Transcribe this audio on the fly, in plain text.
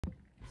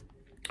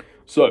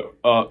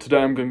Today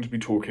I'm going to be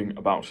talking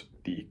about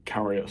the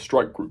carrier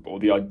strike group, or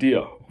the idea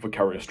of a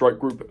carrier strike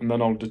group, and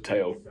then I'll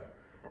detail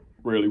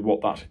really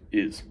what that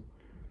is.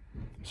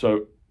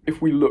 So,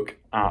 if we look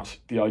at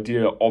the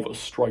idea of a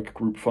strike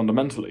group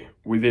fundamentally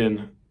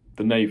within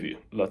the Navy,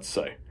 let's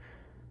say,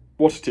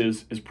 what it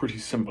is pretty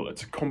simple.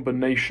 It's a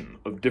combination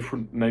of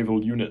different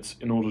naval units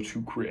in order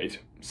to create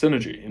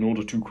synergy, in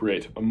order to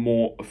create a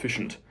more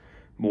efficient,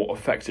 more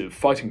effective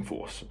fighting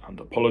force. And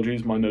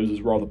apologies, my nose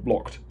is rather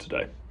blocked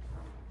today.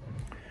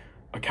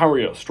 A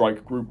carrier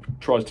strike group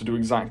tries to do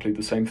exactly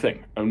the same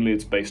thing, only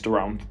it's based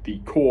around the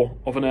core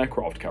of an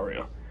aircraft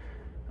carrier.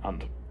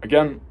 And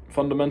again,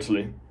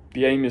 fundamentally,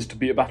 the aim is to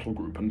be a battle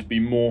group and to be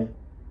more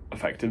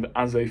effective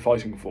as a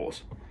fighting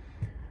force.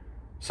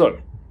 So,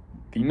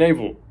 the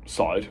naval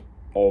side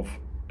of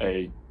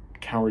a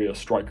carrier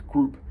strike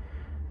group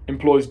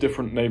employs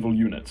different naval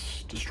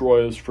units,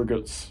 destroyers,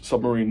 frigates,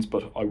 submarines,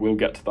 but I will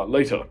get to that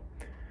later.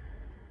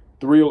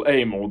 The real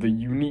aim, or the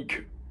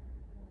unique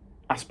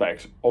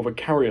aspect of a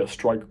carrier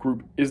strike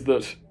group, is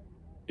that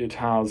it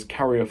has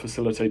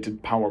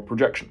carrier-facilitated power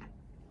projection.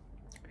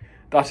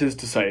 That is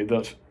to say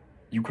that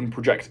you can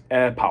project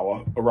air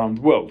power around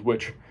the world,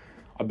 which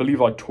I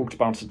believe I talked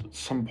about at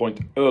some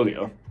point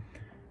earlier.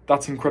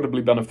 That's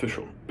incredibly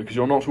beneficial, because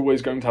you're not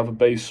always going to have a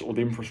base or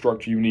the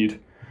infrastructure you need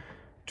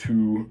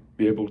to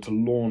be able to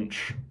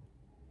launch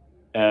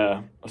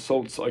air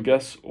assaults, I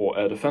guess, or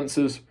air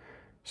defenses.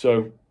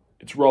 So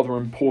it's rather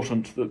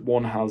important that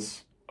one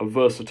has a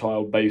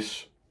versatile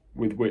base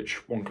with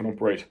which one can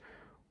operate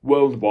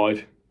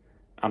worldwide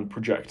and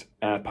project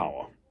air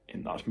power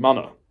in that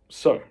manner.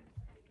 So,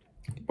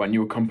 when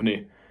you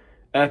accompany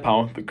air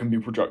power that can be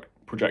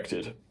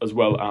projected as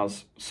well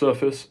as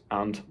surface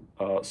and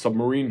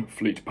submarine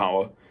fleet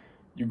power,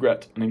 you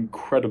get an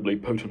incredibly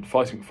potent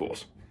fighting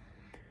force.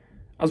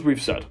 As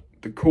we've said,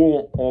 the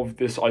core of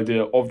this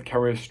idea of the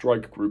carrier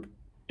strike group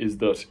is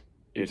that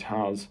it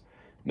has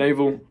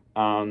naval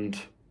and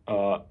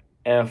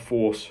air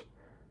force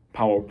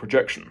power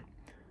projection.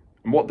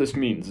 And what this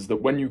means is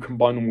that when you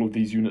combine all of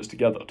these units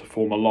together to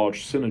form a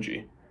large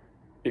synergy,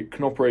 it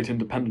can operate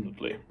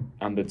independently,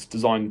 and it's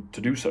designed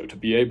to do so, to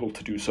be able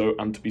to do so,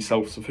 and to be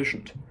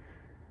self-sufficient.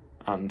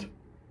 And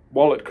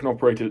while it can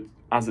operate it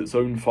as its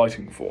own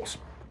fighting force,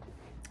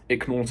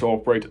 it can also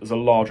operate as a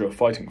larger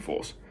fighting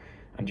force,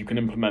 and you can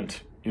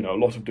implement, a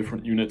lot of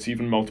different units,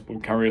 even multiple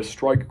carrier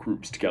strike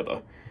groups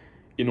together,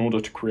 in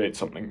order to create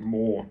something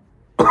more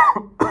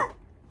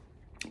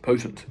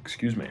potent,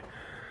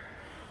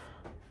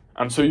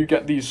 And so you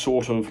get these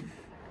sort of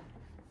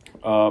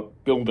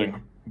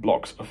building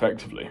blocks,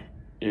 effectively,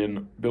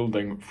 in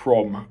building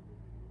from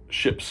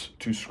ships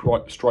to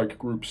strike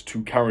groups,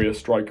 to carrier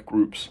strike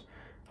groups,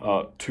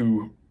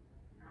 to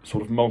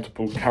sort of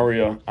multiple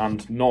carrier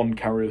and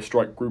non-carrier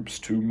strike groups,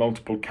 to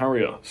multiple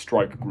carrier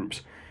strike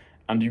groups.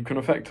 And you can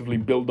effectively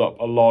build up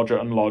a larger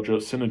and larger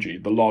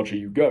synergy the larger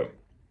you go,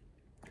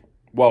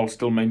 while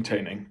still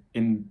maintaining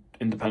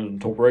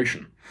independent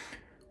operation,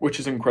 which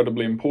is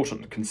incredibly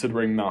important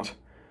considering that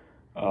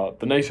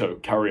the NATO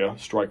carrier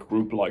strike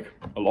group, like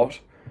a lot,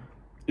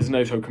 is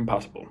NATO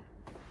compatible.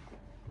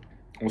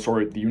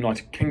 The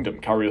United Kingdom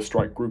carrier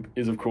strike group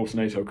is of course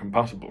NATO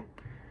compatible.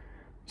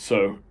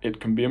 So it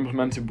can be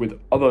implemented with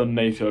other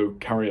NATO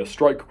carrier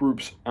strike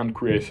groups and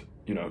create,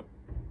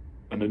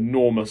 an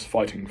enormous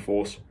fighting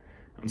force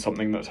and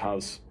something that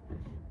has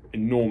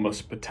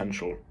enormous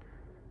potential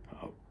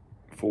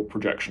for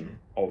projection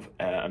of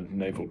air and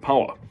naval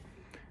power.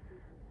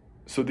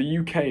 So the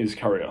UK's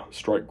carrier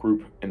strike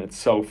group in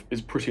itself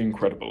is pretty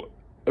incredible.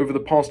 Over the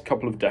past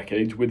couple of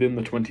decades, within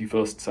the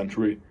 21st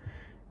century,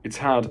 it's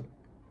had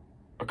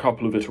a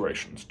couple of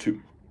iterations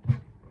too.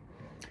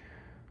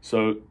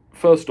 So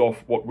first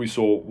off, what we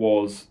saw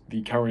was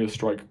the carrier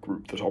strike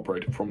group that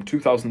operated from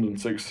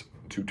 2006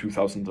 to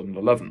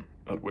 2011,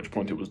 at which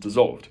point it was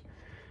dissolved,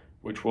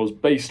 which was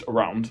based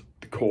around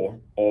the core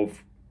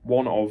of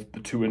one of the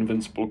two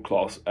Invincible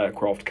class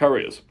aircraft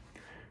carriers.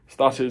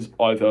 So that is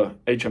either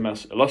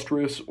HMS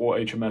Illustrious or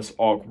HMS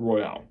Ark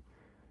Royal.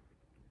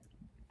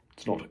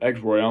 It's not Eggs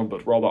Royale,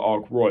 but rather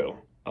Ark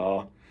Royal.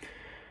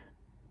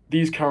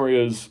 These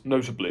carriers,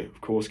 notably,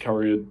 of course,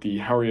 carried the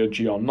Harrier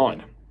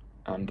GR9,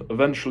 and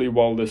eventually,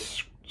 while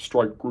this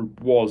strike group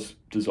was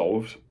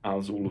dissolved,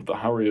 as all of the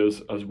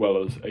Harriers as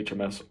well as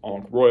HMS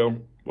Ark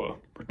Royal were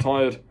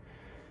retired,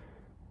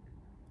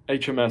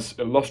 HMS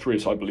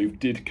Illustrious, I believe,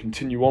 did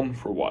continue on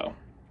for a while,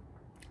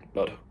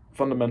 but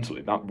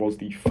fundamentally that was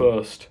the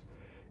first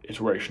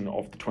iteration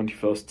of the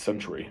 21st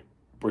century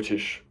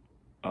British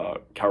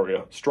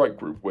carrier strike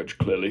group, which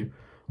clearly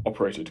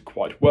operated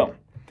quite well.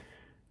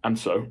 And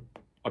so,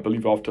 I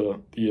believe after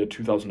the year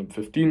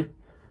 2015,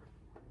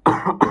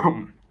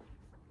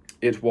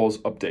 it was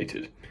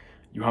updated.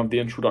 You have the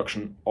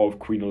introduction of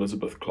Queen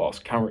Elizabeth class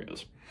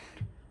carriers.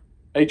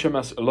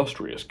 HMS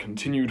Illustrious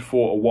continued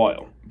for a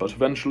while, but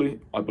eventually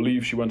I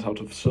believe she went out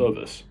of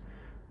service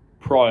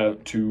prior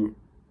to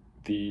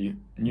the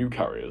new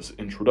carrier's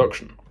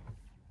introduction.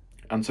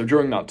 And so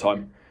during that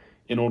time,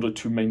 in order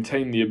to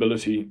maintain the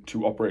ability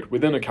to operate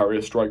within a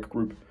carrier strike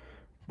group,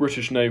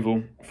 British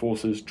naval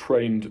forces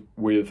trained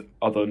with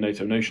other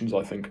NATO nations,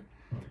 I think,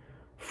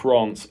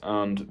 France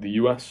and the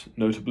US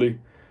notably,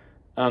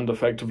 and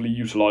effectively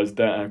utilised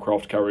their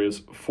aircraft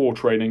carriers for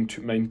training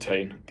to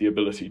maintain the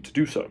ability to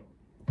do so.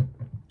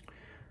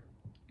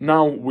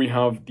 Now we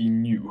have the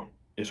new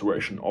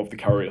iteration of the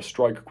Carrier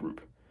Strike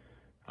Group,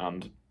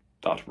 and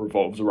that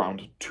revolves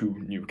around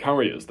two new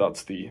carriers.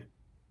 That's the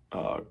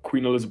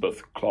Queen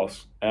Elizabeth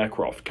class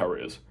aircraft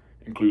carriers,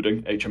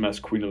 including HMS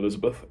Queen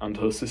Elizabeth and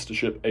her sister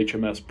ship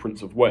HMS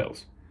Prince of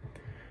Wales.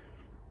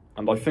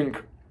 And I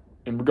think,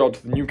 in regard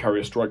to the new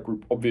Carrier Strike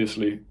Group,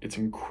 obviously it's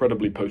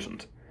incredibly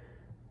potent,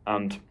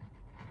 and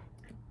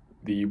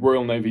the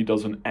Royal Navy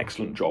does an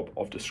excellent job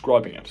of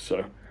describing it,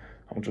 so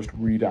I'll just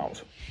read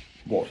out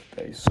what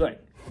they say.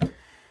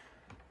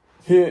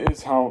 Here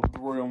is how the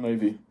Royal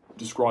Navy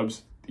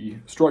describes the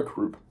strike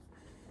group.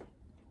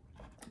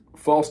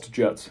 Fast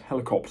jets,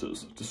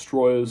 helicopters,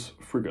 destroyers,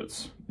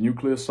 frigates,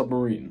 nuclear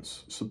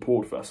submarines,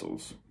 support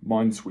vessels,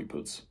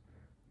 minesweepers.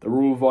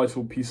 They're all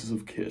vital pieces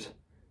of kit,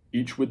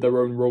 each with their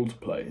own role to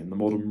play in the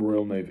modern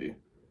Royal Navy.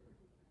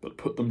 But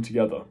put them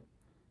together,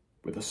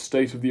 with a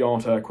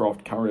state-of-the-art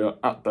aircraft carrier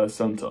at their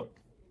centre,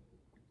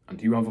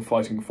 and you have a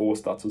fighting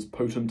force that's as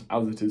potent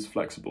as it is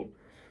flexible.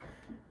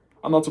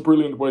 And that's a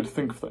brilliant way to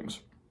think of things,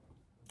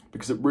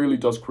 because it really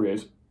does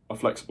create a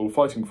flexible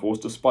fighting force,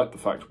 despite the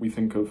fact we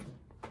think of,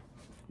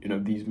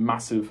 these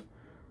massive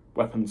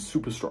weapons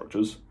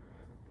superstructures,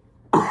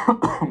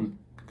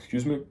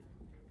 excuse me,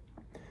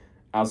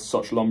 as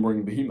such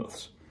lumbering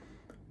behemoths.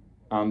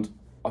 And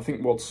I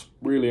think what's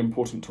really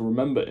important to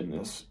remember in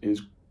this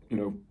is,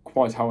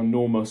 quite how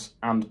enormous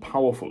and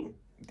powerful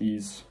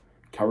these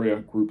carrier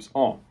groups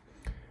are.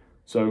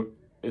 So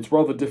it's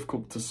rather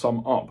difficult to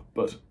sum up,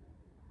 but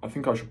I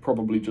think I should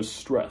probably just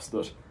stress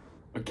that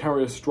a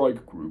carrier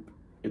strike group,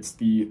 it's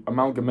the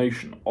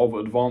amalgamation of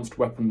advanced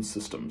weapons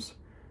systems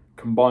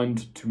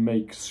combined to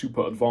make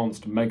super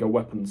advanced mega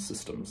weapons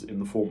systems in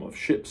the form of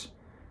ships,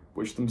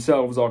 which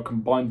themselves are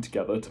combined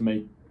together to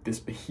make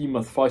this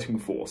behemoth fighting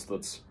force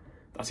that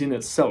in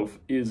itself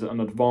is an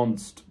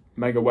advanced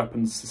mega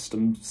weapons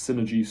system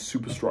synergy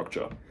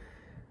superstructure.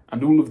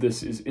 And all of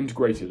this is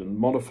integrated and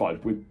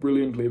modified with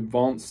brilliantly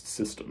advanced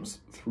systems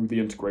through the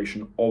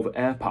integration of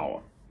air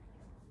power.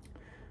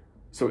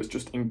 So it's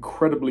just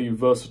incredibly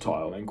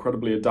versatile,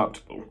 incredibly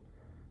adaptable,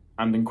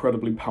 and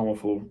incredibly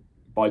powerful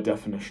by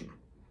definition.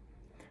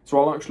 So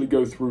I'll actually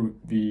go through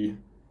the,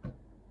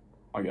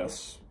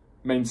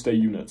 mainstay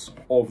units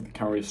of the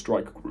Carrier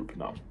Strike Group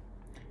now.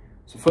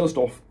 So first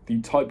off, the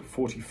Type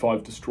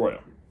 45 destroyer.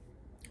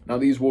 Now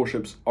these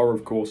warships are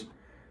of course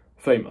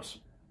famous,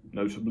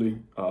 notably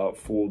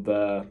for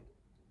their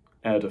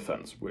air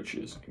defense, which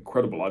is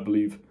incredible. I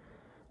believe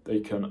they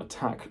can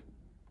attack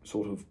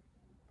sort of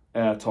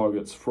air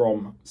targets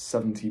from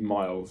 70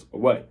 miles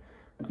away.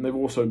 And they've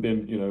also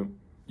been,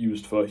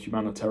 used for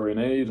humanitarian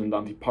aid and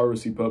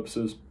anti-piracy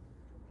purposes.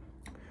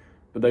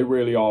 But they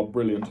really are a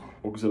brilliant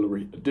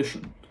auxiliary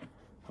addition.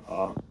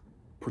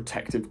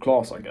 Protective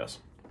class, I guess.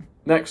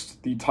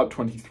 Next, the Type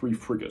 23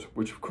 frigate,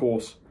 which of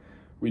course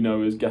we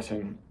know is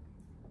getting,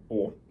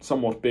 or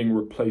somewhat being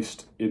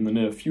replaced in the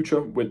near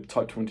future with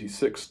Type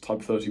 26,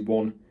 Type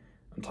 31,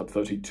 and Type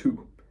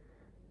 32.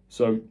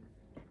 So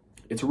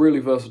it's a really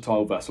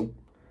versatile vessel,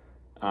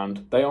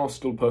 and they are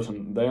still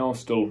potent. They are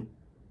still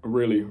a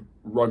really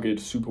rugged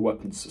super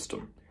weapons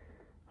system,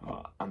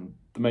 and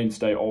the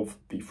mainstay of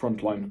the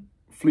frontline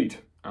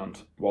fleet.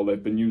 And while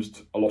they've been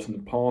used a lot in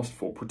the past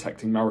for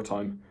protecting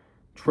maritime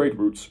trade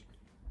routes,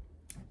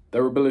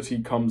 their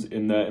ability comes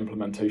in their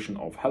implementation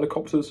of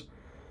helicopters,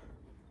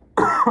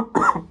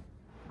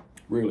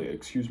 really,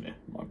 excuse me,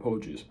 my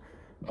apologies,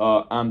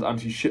 and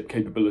anti-ship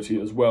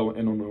capability as well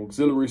in an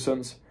auxiliary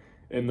sense,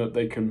 in that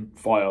they can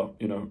fire,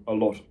 a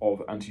lot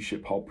of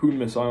anti-ship harpoon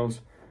missiles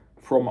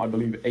from, I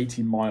believe,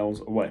 80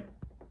 miles away.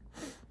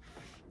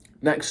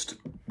 Next,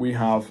 we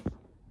have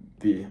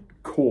the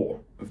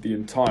core of the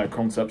entire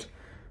concept,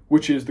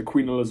 which is the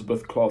Queen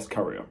Elizabeth class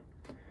carrier.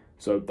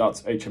 So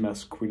that's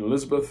HMS Queen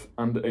Elizabeth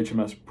and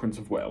HMS Prince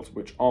of Wales,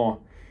 which are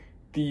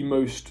the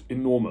most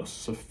enormous,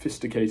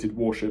 sophisticated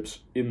warships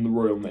in the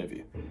Royal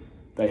Navy.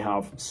 They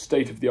have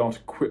state-of-the-art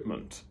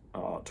equipment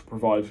to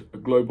provide a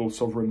global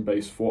sovereign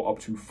base for up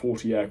to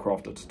 40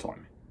 aircraft at a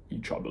time,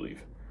 each I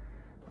believe.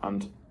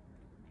 And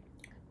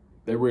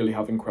they really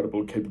have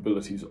incredible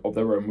capabilities of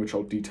their own, which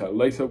I'll detail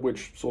later,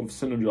 which sort of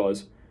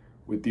synergize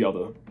with the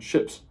other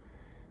ships.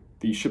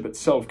 The ship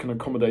itself can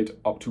accommodate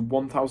up to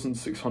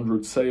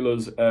 1,600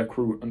 sailors,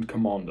 aircrew, and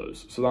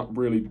commandos. So that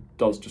really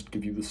does just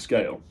give you the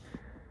scale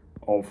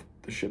of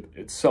the ship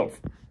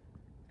itself.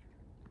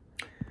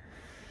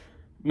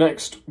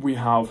 Next, we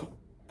have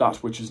that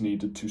which is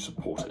needed to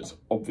support it,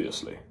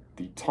 obviously.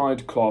 The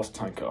Tide-class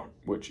tanker,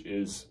 which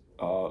is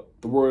the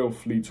Royal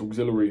Fleet's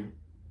auxiliary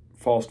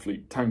fast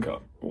fleet tanker,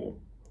 or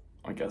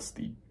I guess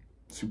the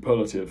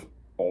superlative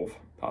of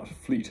that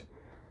fleet,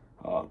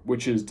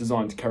 which is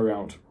designed to carry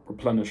out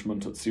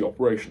replenishment at sea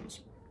operations.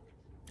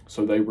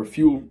 So they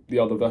refuel the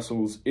other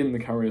vessels in the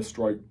Carrier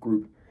Strike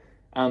Group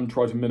and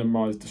try to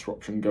minimise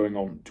disruption going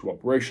on to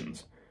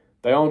operations.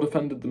 They are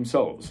defended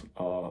themselves,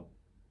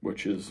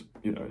 which is,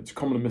 it's a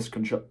common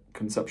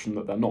misconception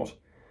that they're not.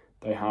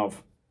 They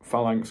have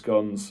phalanx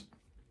guns,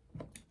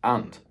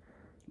 and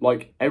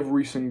like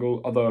every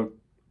single other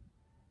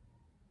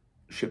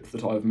ship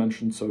that I've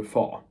mentioned so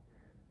far,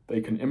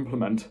 they can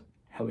implement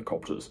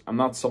helicopters, and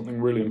that's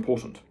something really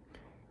important.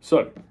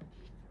 So,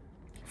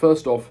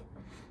 first off,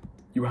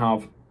 you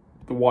have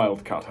the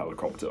Wildcat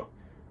helicopter,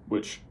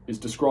 which is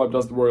described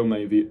as the Royal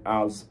Navy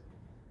as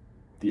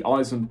the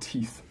eyes and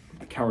teeth of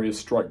the Carrier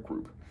Strike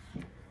Group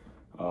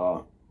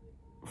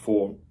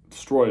for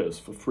destroyers,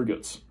 for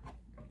frigates,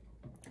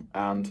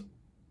 and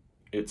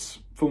its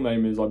full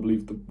name is, I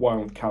believe, the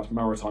Wildcat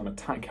Maritime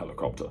Attack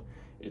Helicopter.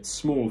 It's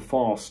small,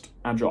 fast,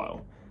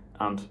 agile,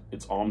 and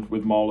it's armed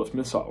with Marlott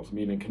missiles,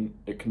 meaning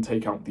it can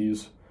take out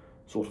these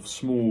sort of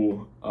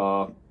small,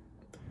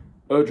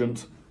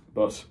 urgent,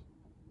 but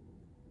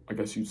I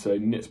guess you'd say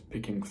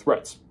nitpicking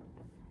threats.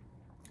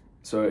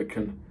 So it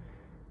can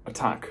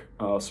attack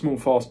small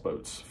fast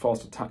boats,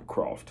 fast attack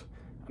craft,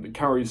 and it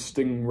carries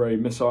Stingray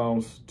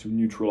missiles to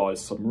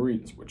neutralise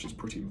submarines, which is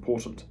pretty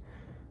important.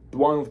 The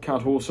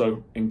Wildcat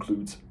also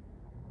includes,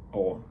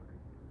 or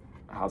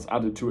has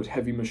added to it,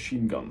 heavy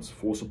machine guns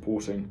for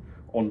supporting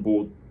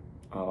onboard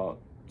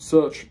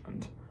search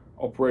and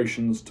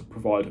operations to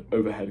provide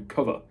overhead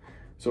cover.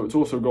 So it's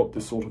also got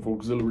this sort of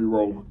auxiliary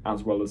role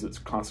as well as its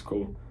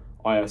classical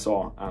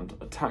ISR and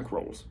attack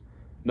roles.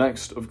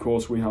 Next, of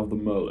course, we have the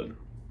Merlin.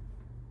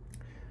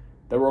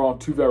 There are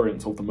two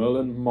variants of the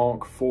Merlin,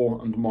 Mark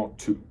IV and Mark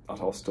II,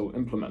 that are still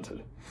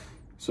implemented.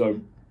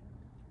 So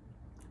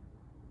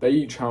they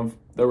each have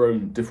their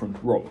own different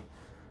role.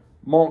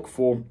 Mark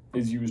IV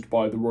is used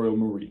by the Royal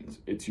Marines.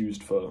 It's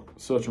used for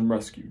search and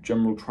rescue,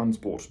 general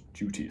transport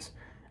duties,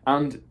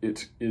 and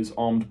it is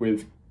armed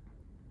with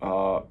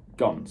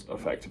guns,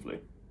 effectively.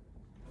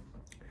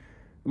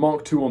 The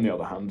Mark II, on the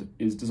other hand,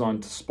 is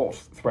designed to spot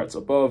threats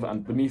above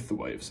and beneath the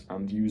waves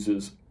and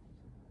uses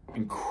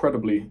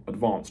incredibly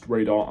advanced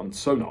radar and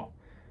sonar.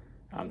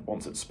 And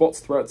once it spots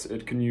threats,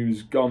 it can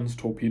use guns,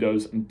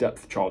 torpedoes, and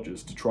depth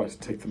charges to try to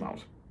take them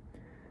out.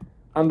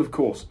 And of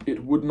course,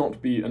 it would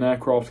not be an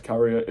aircraft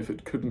carrier if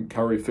it couldn't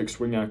carry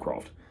fixed-wing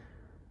aircraft.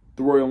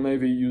 The Royal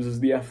Navy uses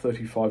the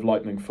F-35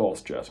 Lightning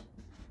fast jet,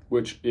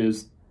 which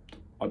is,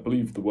 I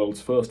believe, the world's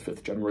first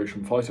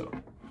fifth-generation fighter.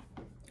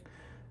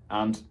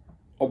 And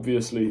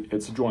obviously,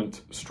 it's a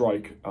joint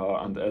strike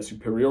and air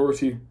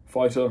superiority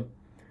fighter,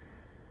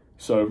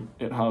 so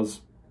it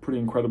has pretty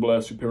incredible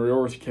air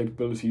superiority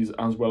capabilities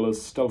as well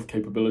as stealth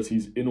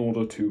capabilities in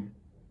order to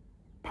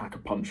pack a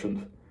punch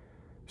and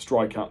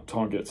strike at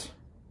targets.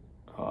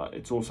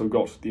 It's also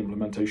got the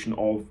implementation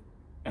of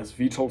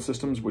SVTOL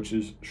systems, which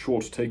is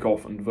short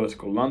takeoff and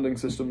vertical landing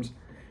systems,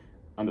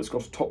 and it's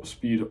got a top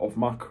speed of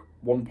Mach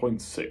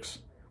 1.6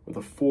 with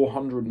a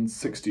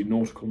 460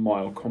 nautical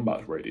mile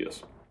combat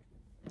radius,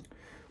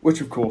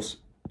 which of course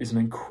is an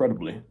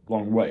incredibly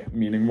long way,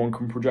 meaning one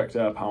can project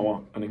air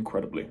power an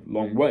incredibly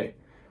long way.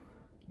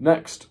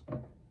 Next,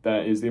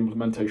 there is the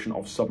implementation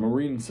of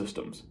submarine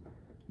systems,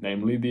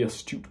 namely the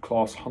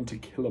Astute-class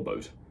Hunter-Killer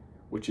boat,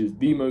 which is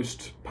the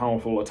most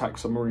powerful attack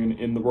submarine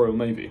in the Royal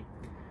Navy.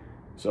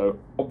 So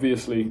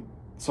obviously,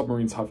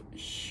 submarines have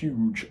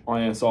huge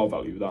ISR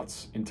value,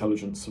 that's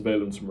intelligence,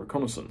 surveillance, and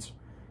reconnaissance,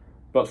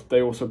 but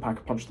they also pack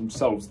a punch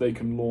themselves. They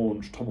can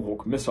launch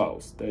Tomahawk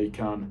missiles, they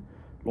can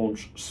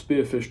launch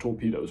Spearfish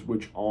torpedoes,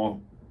 which are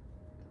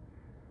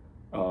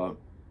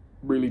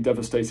really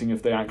devastating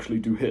if they actually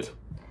do hit.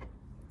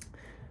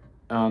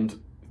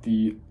 And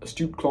the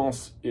Astute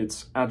class,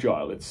 it's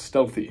agile, it's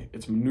stealthy,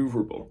 it's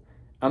maneuverable,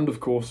 and of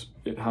course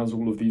it has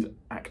all of these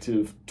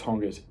active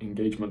target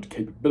engagement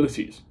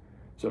capabilities,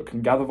 so it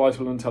can gather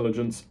vital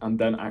intelligence and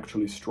then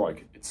actually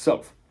strike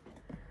itself.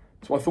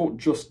 So I thought,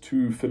 just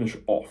to finish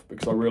off,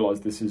 because I realise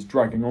this is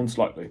dragging on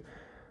slightly,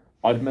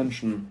 I'd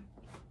mention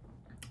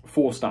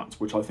 4 stats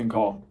which I think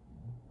are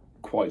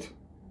quite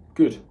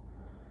good,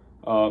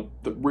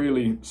 that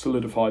really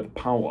solidify the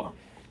power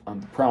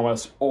and the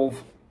prowess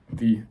of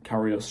the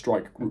Carrier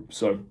Strike Group.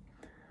 So,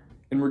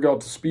 in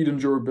regard to speed and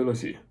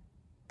durability,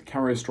 the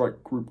Carrier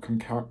Strike Group can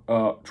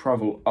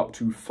travel up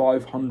to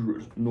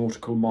 500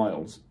 nautical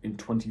miles in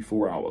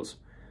 24 hours.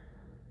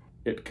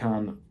 It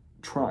can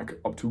track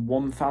up to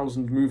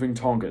 1,000 moving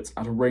targets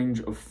at a range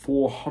of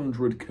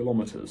 400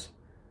 kilometers,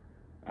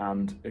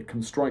 and it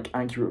can strike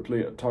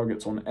accurately at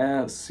targets on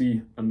air,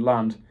 sea, and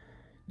land,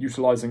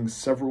 utilizing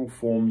several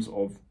forms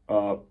of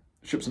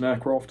ships and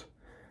aircraft,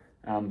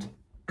 and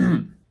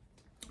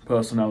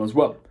personnel as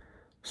well.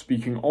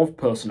 Speaking of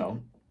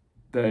personnel,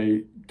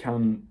 they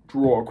can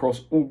draw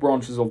across all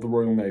branches of the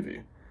Royal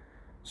Navy.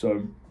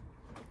 So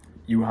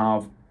you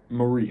have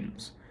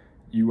Marines,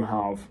 you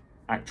have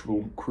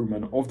actual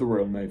crewmen of the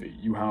Royal Navy,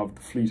 you have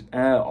the Fleet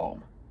Air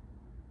Arm,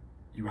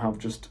 you have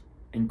just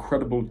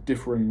incredible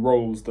differing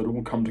roles that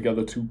all come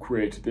together to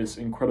create this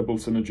incredible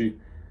synergy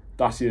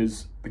that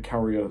is the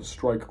Carrier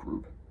Strike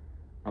Group.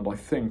 And I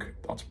think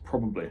that's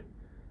probably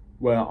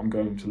where I'm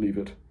going to leave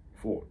it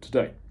for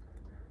today.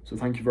 So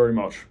thank you very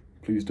much.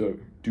 please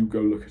do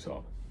go look it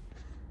up.